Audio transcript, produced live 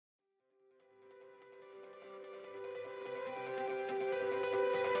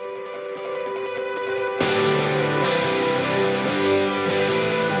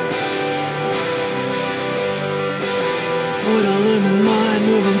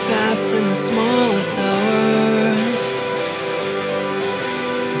fast in the smallest hours.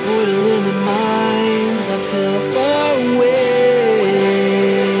 Void illumined minds, I feel far away.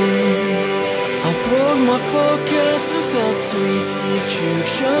 I broke my focus and felt sweet teeth chew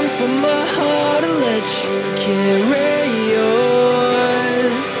chunks from my heart and let you carry on.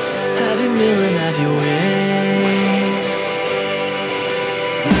 Heavy milling, have your way.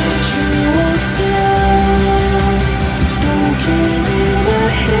 Ritual sound, spoken in a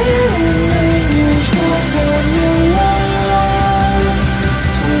hidden language, more from your lungs,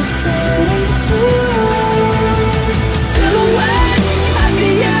 twisted into silhouettes at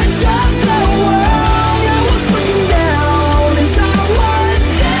the edge of the world. I was looking down and time was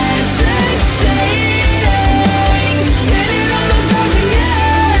hesitating, sitting on the balcony.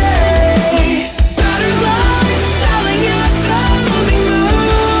 Battered lungs selling at the looming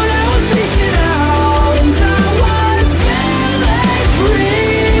moon. I was reaching out and time was barely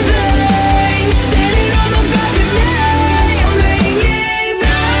breathing, sitting on the balcony. I'm hanging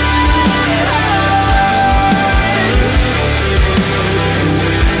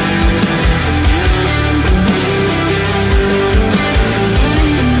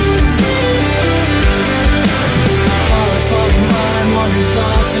Polyphonic mind wanders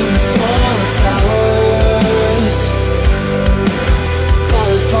off in the smallest hours.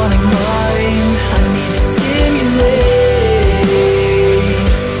 Polyphonic mind, I need to stimulate.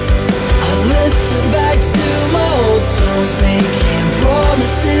 I listen back to my old songs, making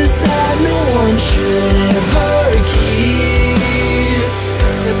promises that no one should ever keep.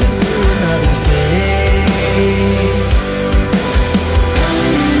 Step into another phase. I'm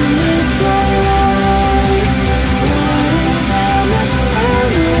in the dark, writing down the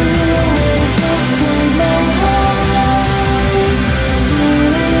sound of the words that fill my heart,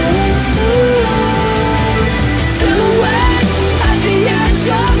 split in two silhouettes at the edge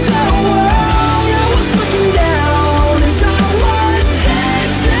of the world. I was looking down and time was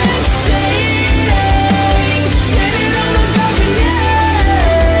hesitating, sitting on the balcony.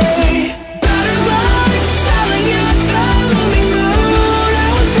 Battered lungs selling at the looming moon. I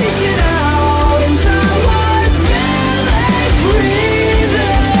was reaching out and time was barely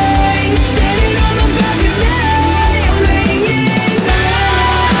breathing, sitting on the balcony. I'm hanging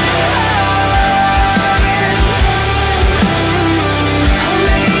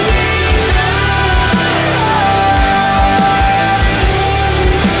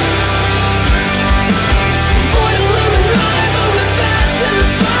void illumined mind, moving fast in the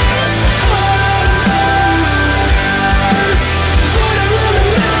smallest hours. Void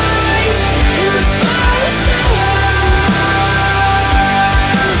illumined minds in the smallest hours.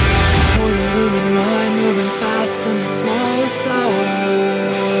 Void illumined mind, moving fast in the smallest hours.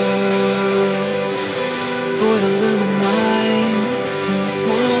 Void illumined mind in the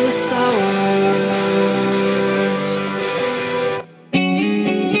smallest hours.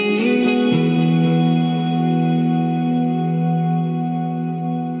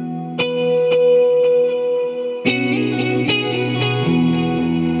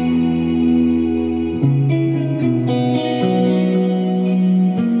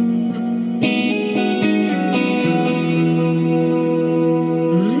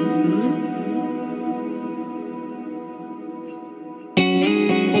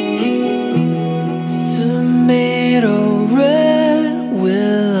 Tomato red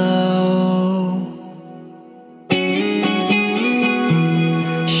willow,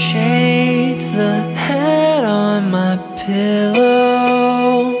 shades the head on my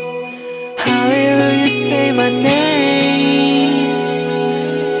pillow. Hallelujah, say my name,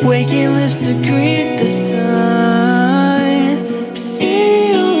 waking lips to greet the sun.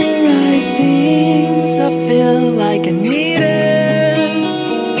 Say all the right things, I feel like I need it.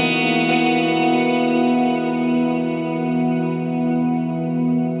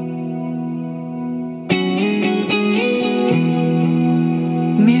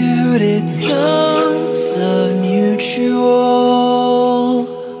 Muted tongues of mutual,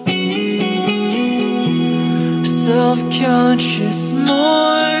 self-conscious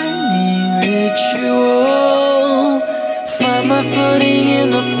morning ritual. Find my footing in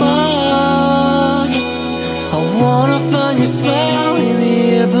the fog. I wanna find your smile in the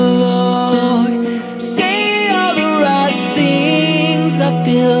epilogue. Say all the right things, I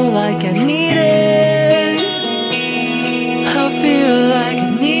feel like I need it. I feel like I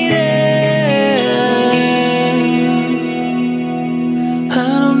need it. I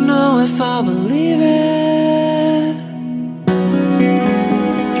don't know if I believe it.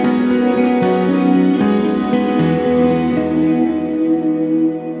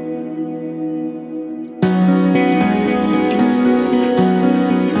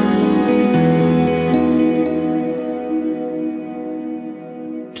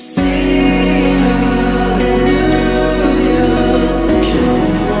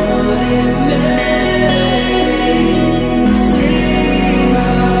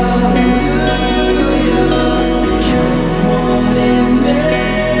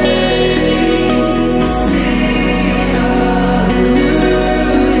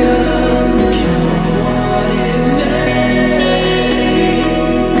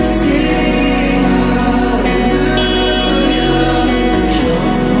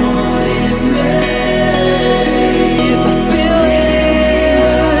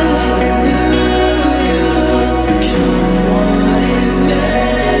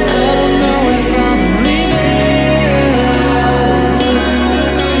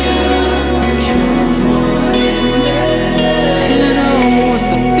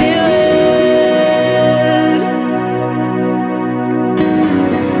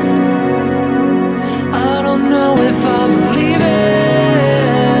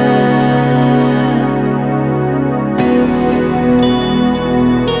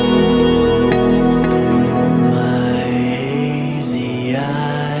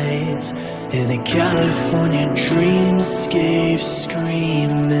 in a California dreamscape,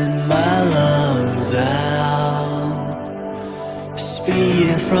 screaming my lungs out.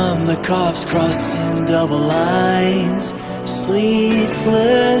 Speeding from the cops, crossing double lines,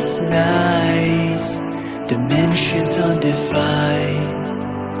 sleepless nights, dimensions undefined.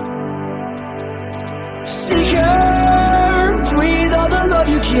 Seeker, breathe all the love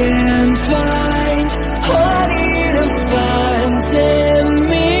you can find. All I need to find in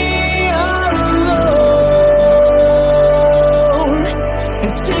me all alone.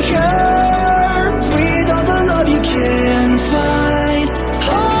 And seeker, breathe all the love you can find.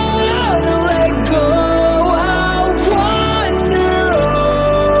 Hold on and let go. I'll wander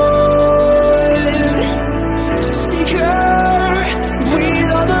on. Seeker,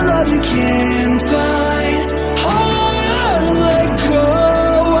 breathe all the love you can find.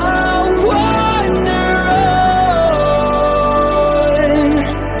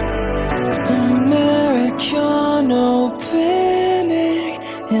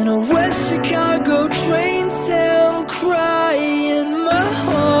 Chicago train town, crying my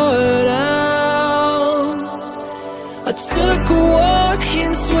heart out. I took a walk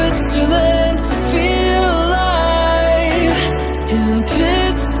in Switzerland to feel alive. In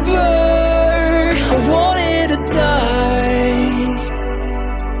Pittsburgh, I wanted to die.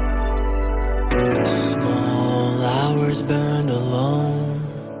 Small hours burned alone,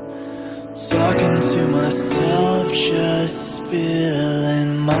 talking to myself, just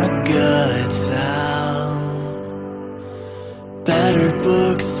spilling my guts out. Battered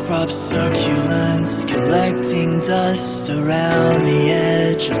books, prop succulents, collecting dust around the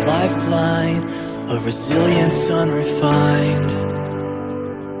edge. A lifeline of resilience unrefined.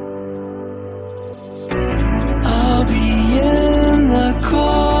 I'll be in the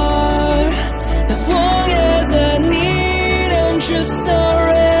car as long as I need. I'm just not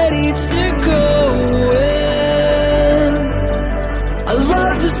ready to go in. I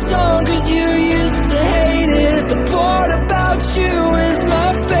love the song cause you used to hate it. The part about you is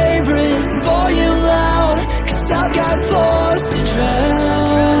my favorite. Volume loud cause I've got thoughts to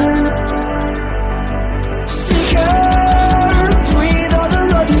drown. Seeker,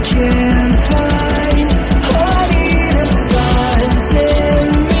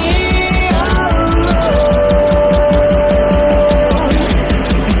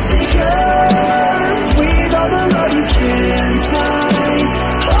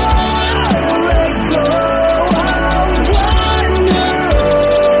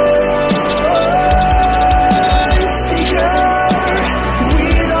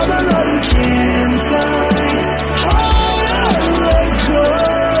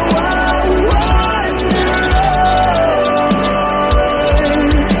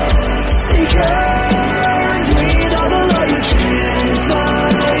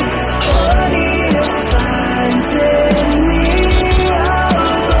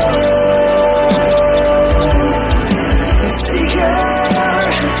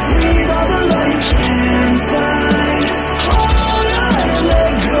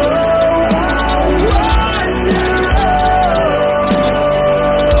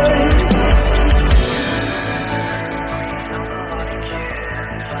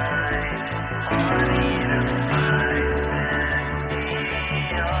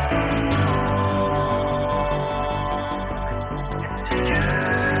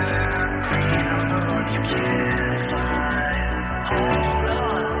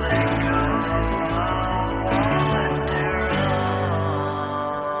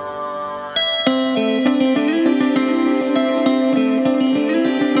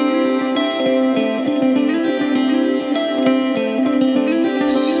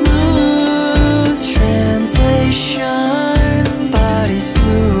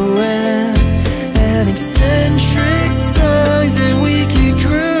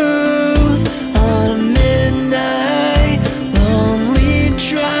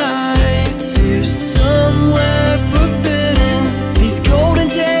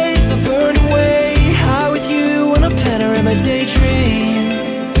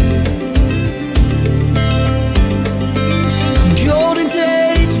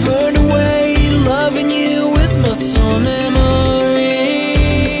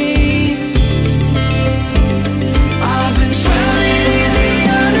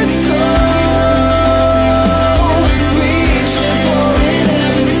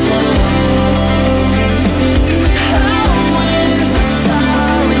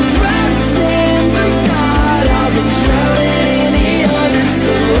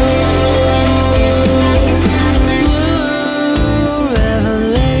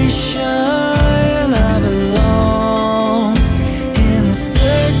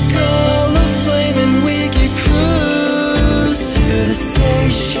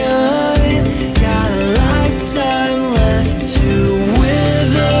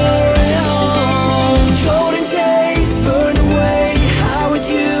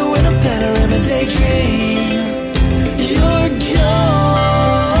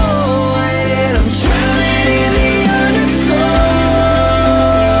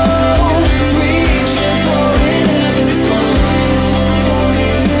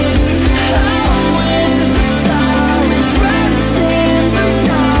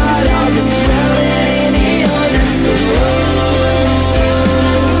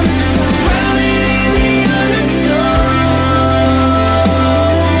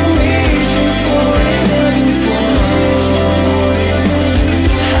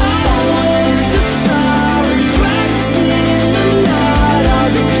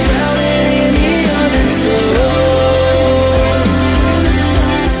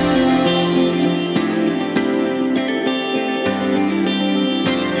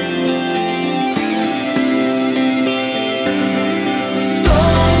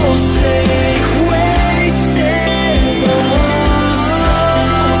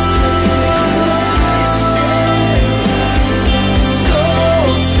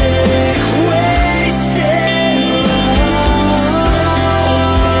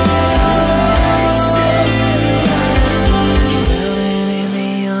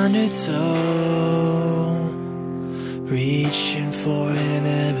 undertow, reaching for an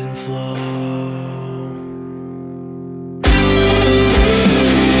ebb and flow.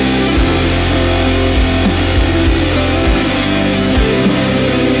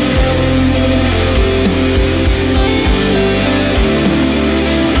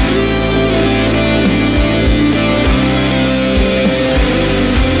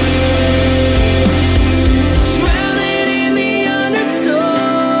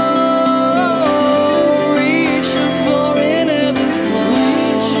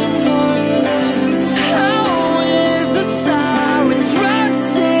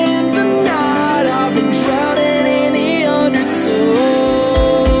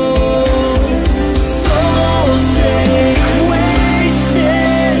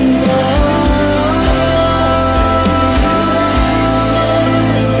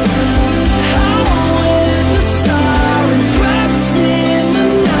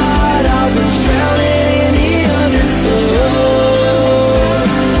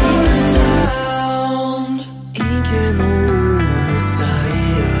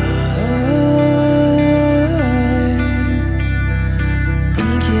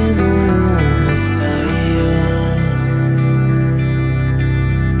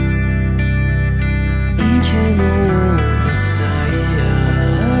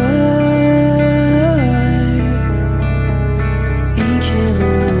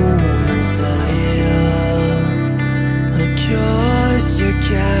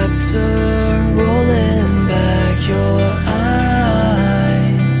 Rolling back your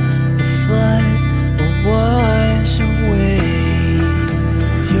eyes, the flood will wash away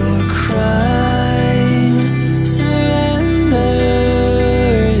your crime. Surrender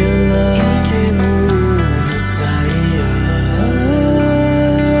your love in the Messiah.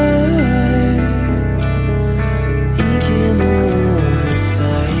 In the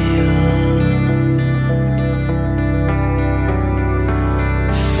Messiah.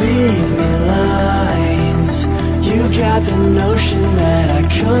 Feed me lines. You've got the notion that I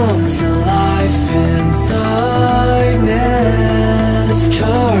come to life in darkness.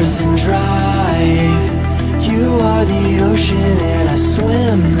 Cars and drive. You are the ocean and I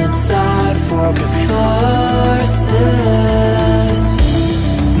swim the tide for catharsis.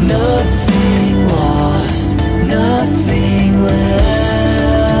 Nothing lost, nothing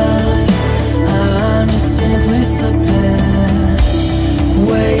left. I'm just simply slipping.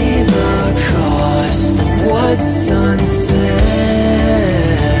 Weigh the cost of what's unsaid.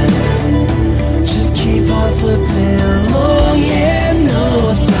 Just keep on slipping along and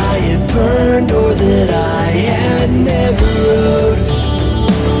notes I had burned or that I had never wrote.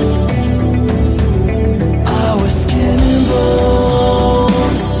 I was skin and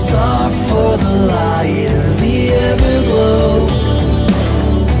bones, soft for the light of the everglow.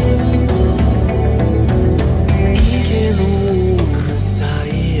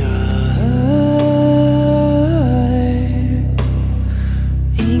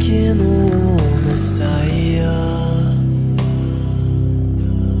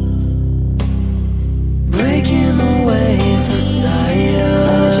 Breaking the waves, Messiah.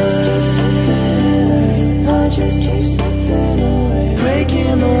 I just keep slipping away.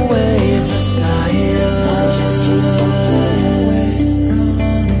 Breaking the waves, Messiah. I just keep slipping away. I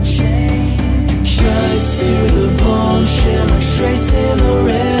wanna change. Cut to the bone, shimmer tracing the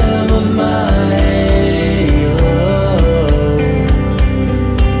rim of my halo.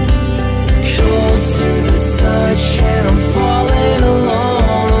 Cold to the touch and I'm falling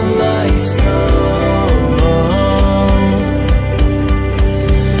along. I'm like snow.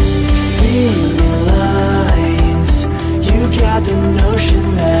 The notion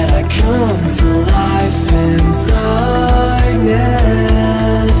that I come to life in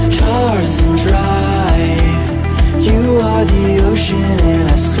darkness. Cars and drive. You are the ocean and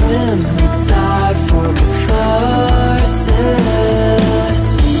I swim the tide for catharsis.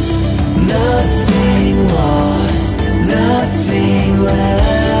 Nothing lost, nothing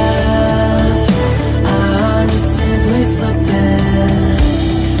left. I'm just simply slipping.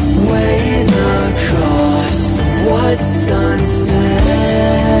 Weigh the cost of what's unsaid.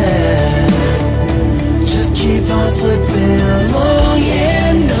 Just keep on slipping along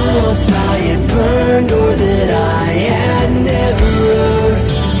and notes I had burned or that I had never wrote.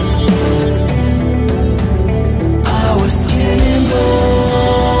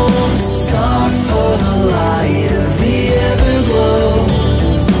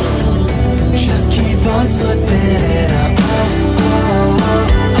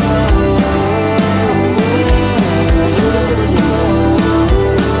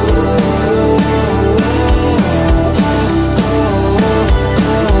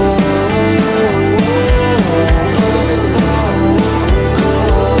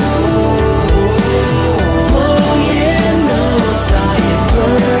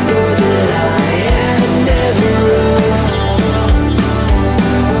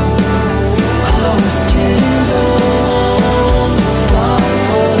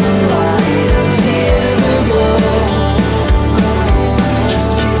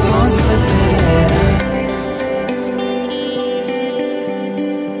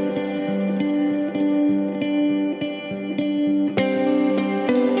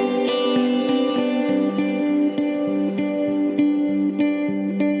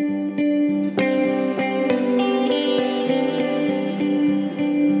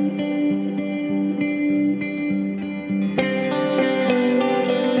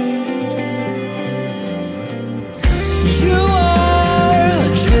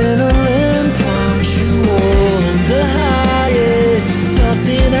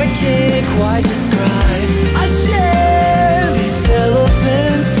 I can't quite describe. I share these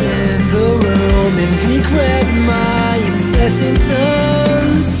elephants in the room, and we grab my incessant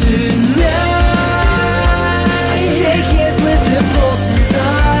tongues tonight. I shake hands with impulses I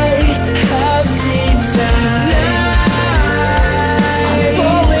have deep down. I'm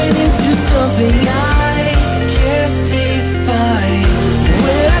falling into something I can't define.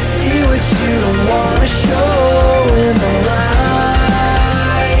 When I see what you don't wanna show in the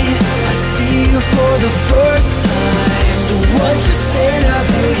light, I see you for the first time. So what you say now,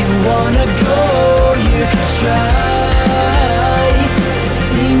 do you wanna go? You could try to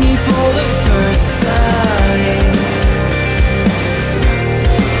see me for the first time.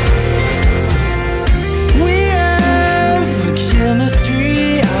 We have a chemistry,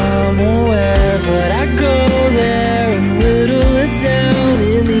 I'm aware, but I go there and whittle it down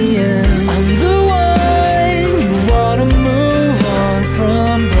in the end. I'm the one you wanna move on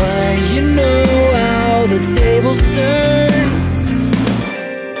from, but you know how the tables turn.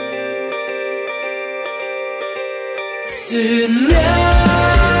 Tonight,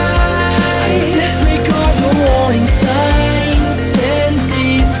 I disregard the warning signs and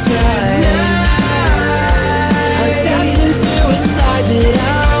deep dive. I tapped into a side that I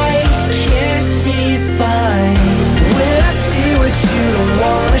can't define. When I see what you don't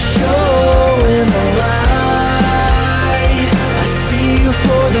wanna show in the light, I see you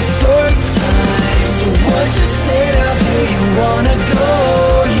for the first time. So what you say now, do you wanna go?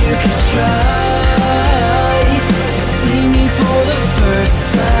 You could try to see me for the first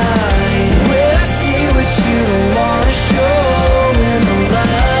time. When I see what you don't wanna show in the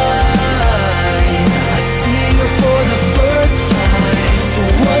light, I see you for the first time. So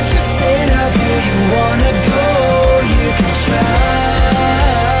what you say now, do you wanna go? You could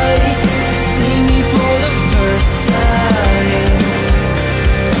try to see me for the first time.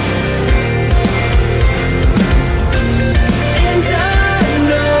 And I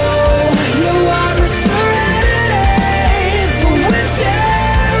know you are a serenity, but we're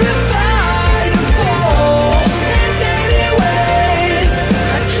terrified to fall. And anyways,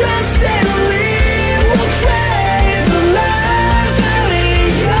 I constantly will crave the love out in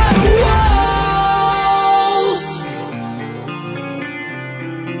your walls.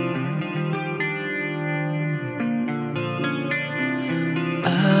 I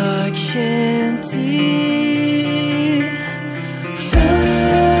can't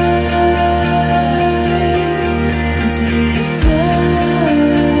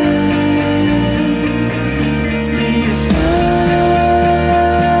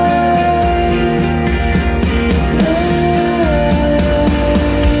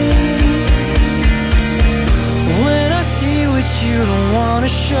when I see what you don't wanna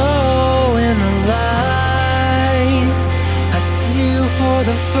show in the light, I see you for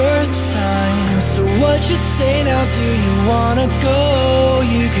the first time. So what you say now, do you wanna go?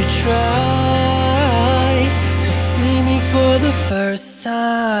 You could try to see me for the first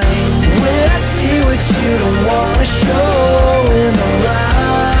time. When I see what you don't wanna show in the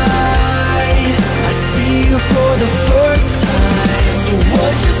light, I see you for the first time. So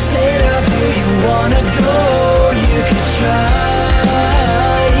what you say now, do you wanna go? You could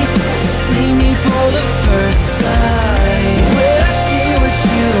try to see me for the first time. When I see what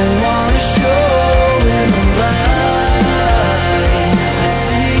you don't wanna show in the light, I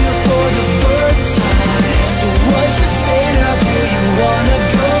see you for the first time. So what you say now, do you wanna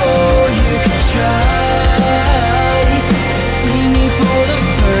go? You could try to see me for the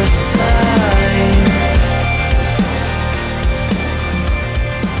first time.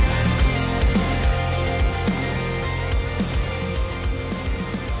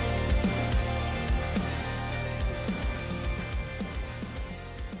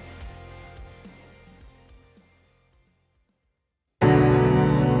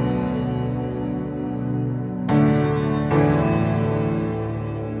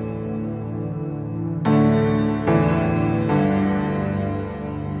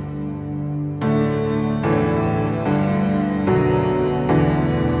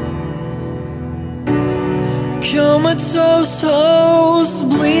 Comatose host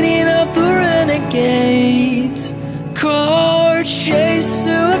bleeding up the renegades, car chase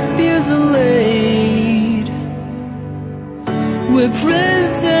to a fusillade. We're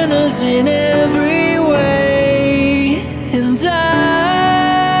prisoners in every way, and I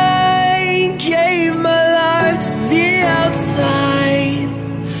gave my life to the outside,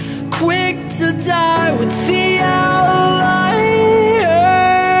 quick to die with the outliers.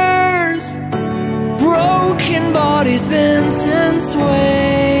 Broken bodies bent and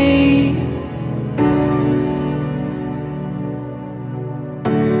sway.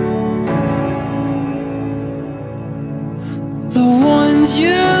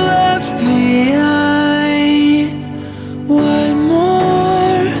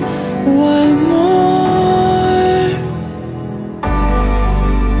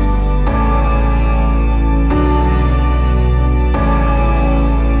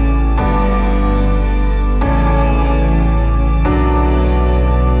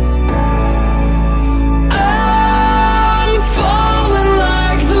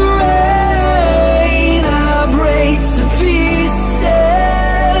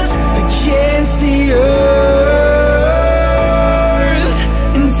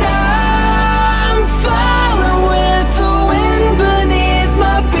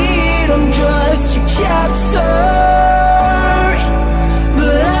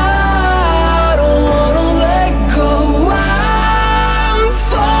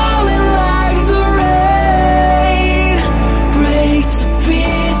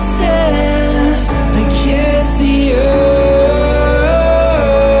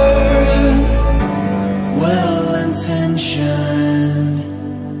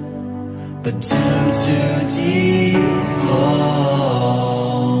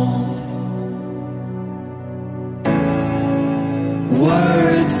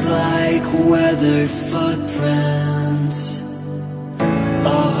 weathered footprints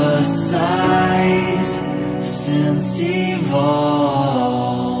of a size since evolved.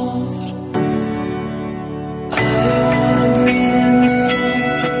 I wanna breathe in the smoke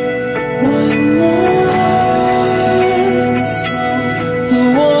one more. The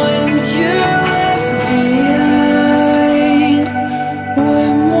ones you left behind.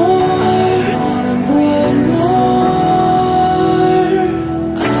 One more. I wanna breathe in the smoke.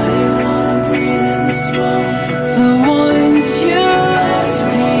 I wanna breathe in the smoke. The ones you left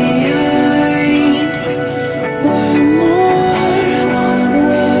behind. One more.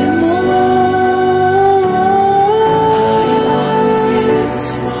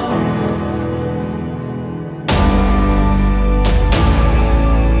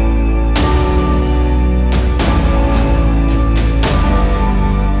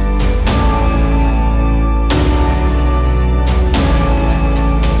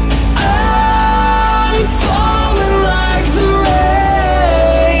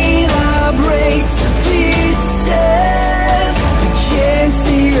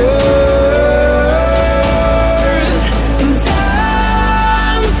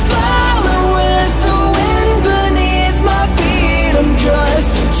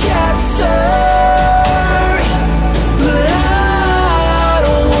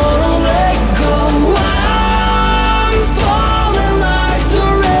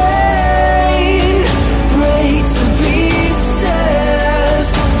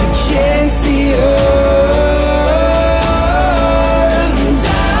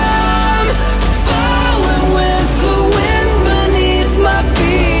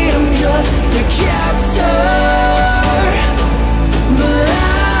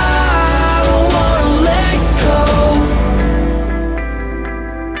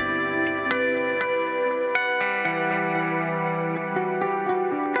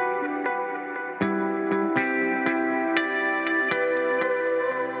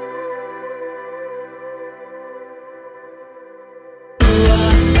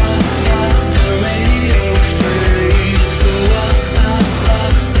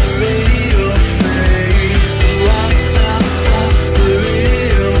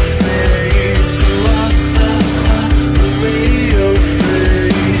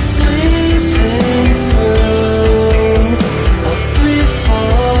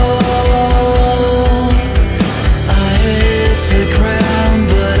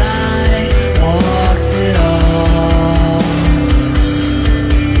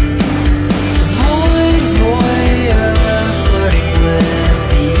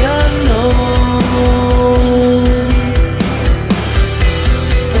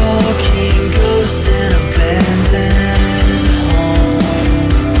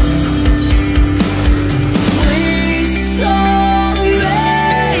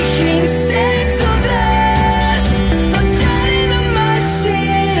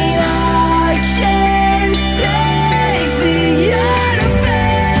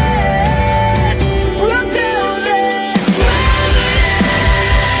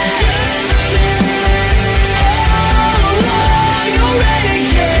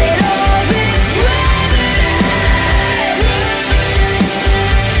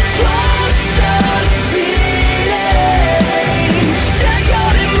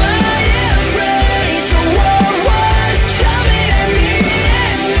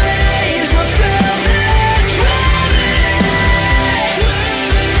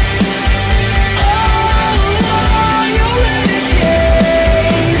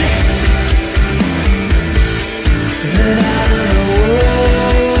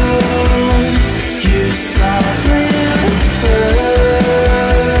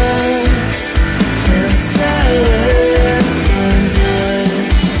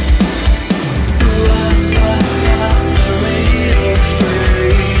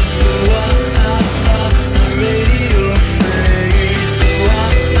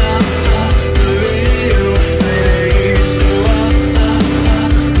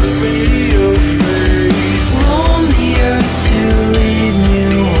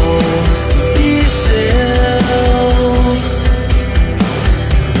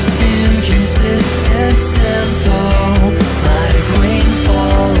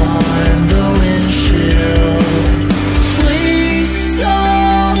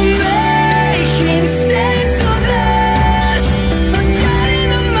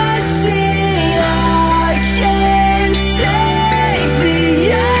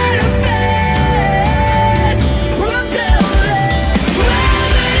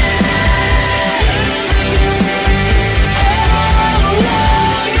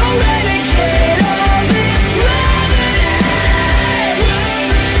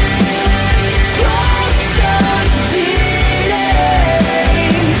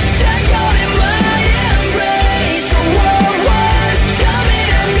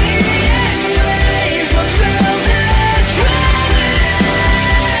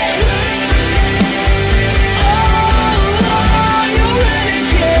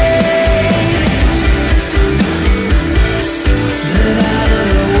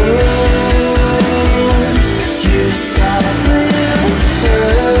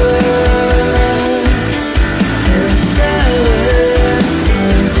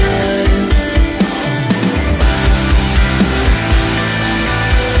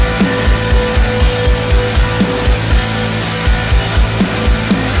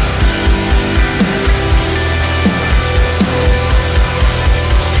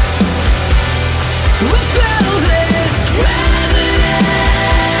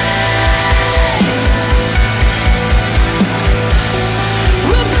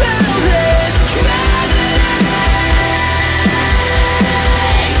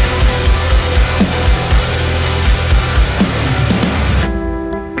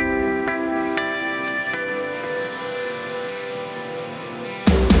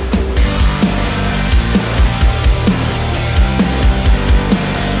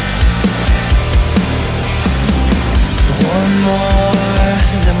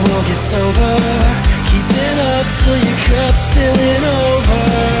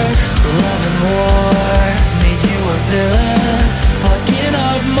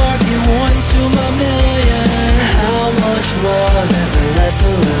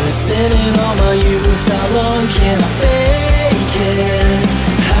 spending all my youth, how long can I fake it?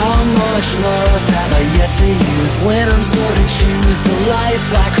 How much love have I yet to use when I'm sort of choose the life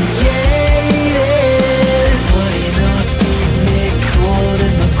I created? Bloody nose, beat me cold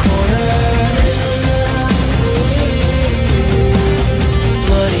in the corner.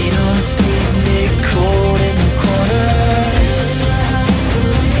 Bloody nose, beat me cold in the corner.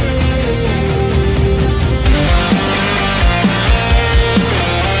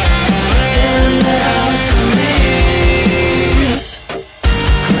 In the house of leaves,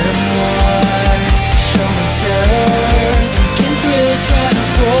 grimoire, show and terror, seeking thrills, trying to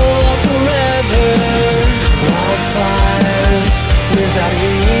pull on forever. Wildfires without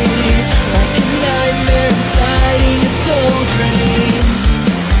heat, like a nightmare inciting a dull dream.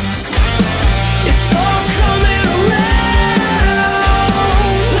 It's all coming around,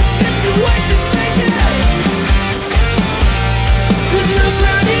 the situation's changing. There's no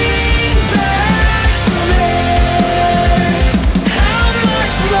turning back from it. How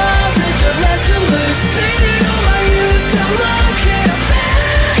much love is there left to lose? Spending all my youth, how long can I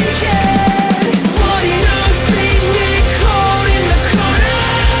fake it? Bloody nose, beat me cold in the corner.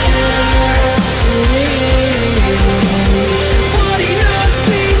 Bloody nose,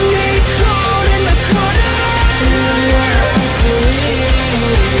 beat me cold in the corner.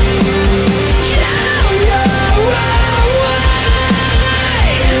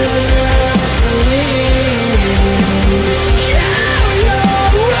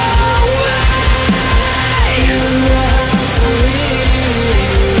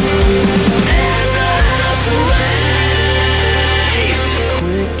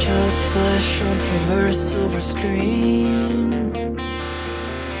 Quick cut flash on perverse silver screen.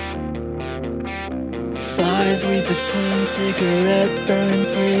 Thighs weep between cigarette burn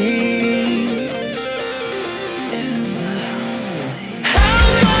sleep. In the house of leaves. How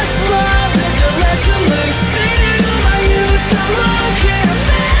much love is there left to lose? Spending all my youth, how long can I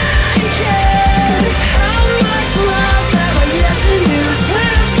fake it? How much love have I yet to use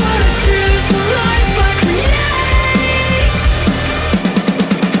when I'm trying to choose the life I create?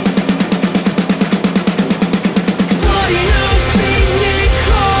 Bloody nose, beat me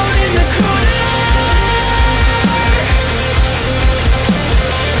cold in the corner.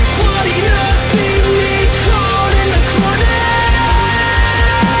 Bloody nose, beat me cold in the corner.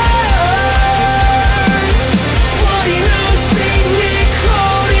 Bloody nose, beat me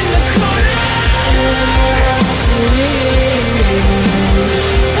cold in the corner.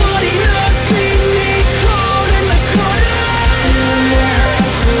 Bloody nose, beat me cold in the corner.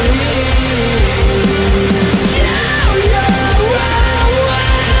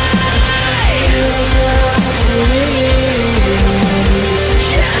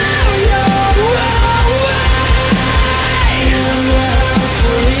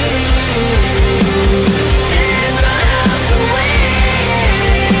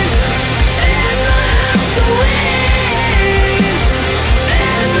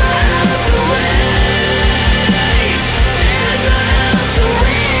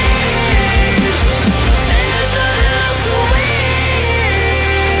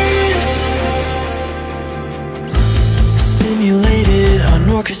 Stimulated,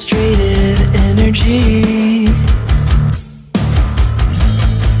 unorchestrated energy.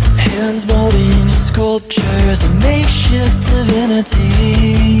 Hands molding sculptures of makeshift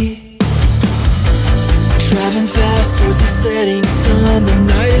divinity. Driving fast towards the setting sun, the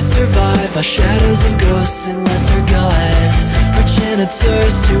night is survived by shadows of ghosts and lesser gods,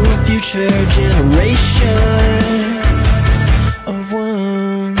 progenitors to a future generation of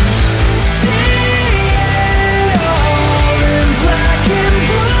wounds. See it all in black and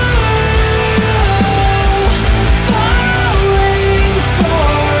blue, falling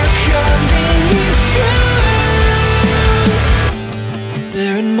for convenient truths,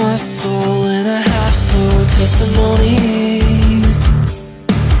 bearing my soul in a half-soul testimony,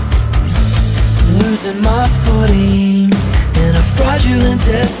 losing my footing in a fraudulent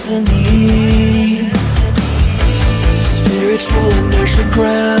destiny. Spiritual inertia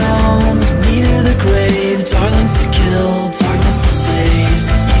grounds me to the grave, darlings to kill, darkness to save,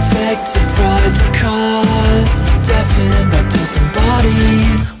 effective pride of cause, deafened by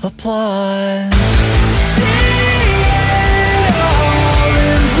disembodied applause. See it all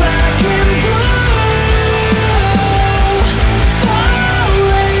in black and blue,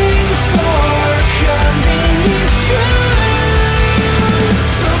 falling for convenient truths,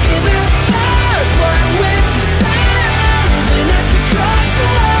 soaking that fire, blind with desire, living at the cost of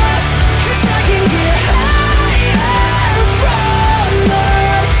love, 'cause I can get higher from the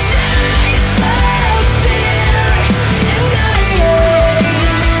chase of fear and dying.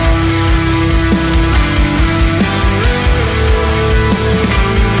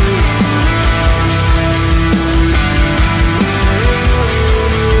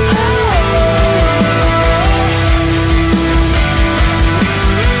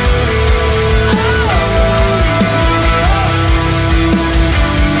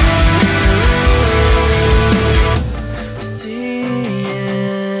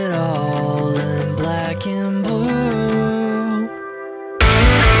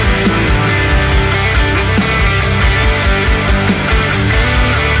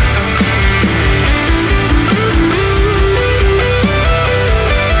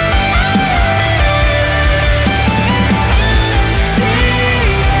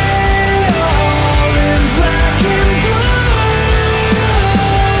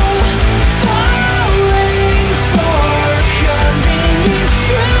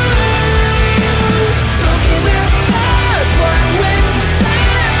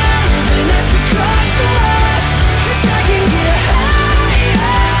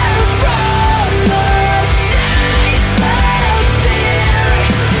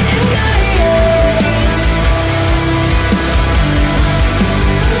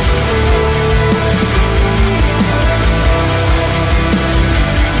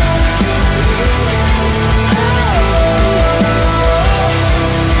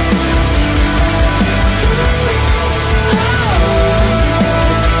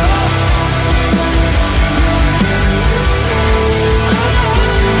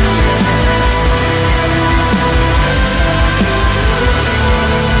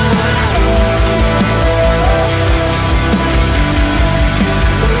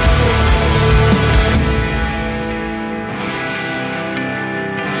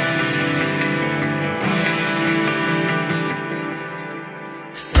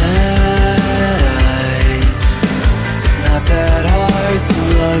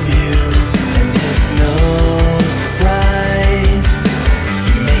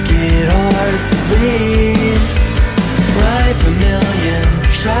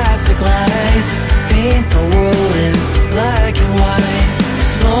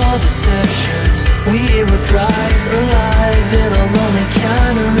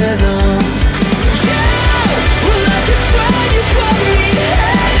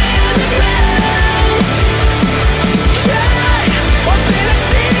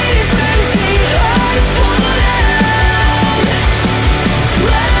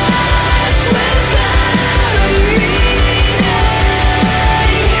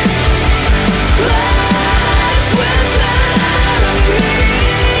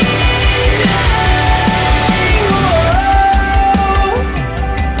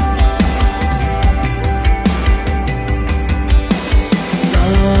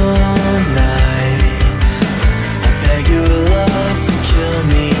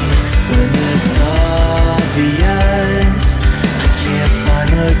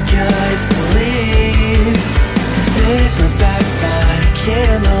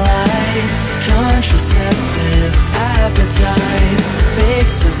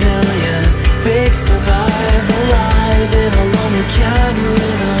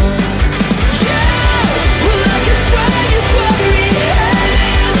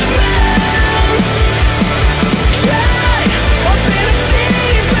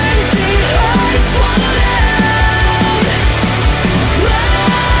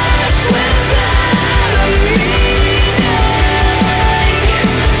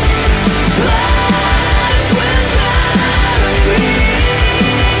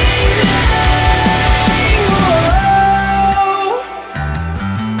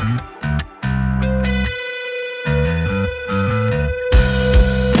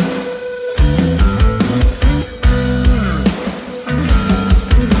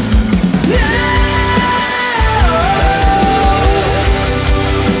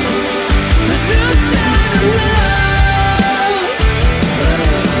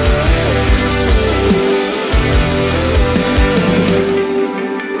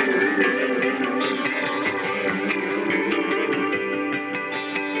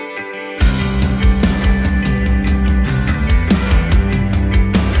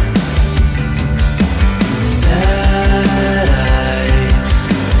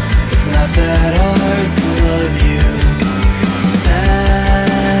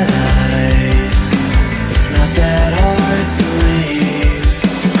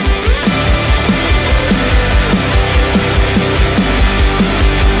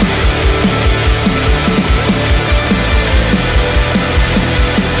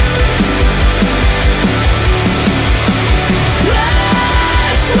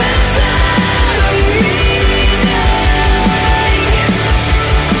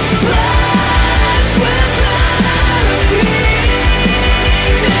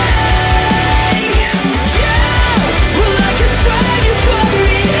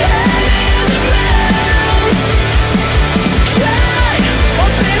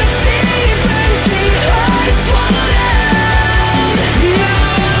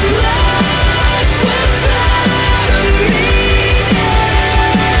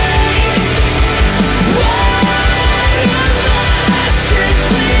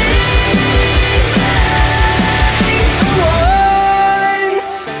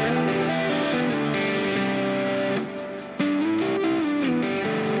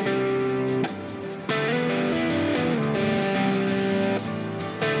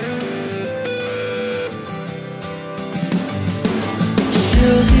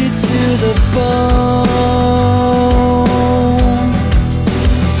 the bone.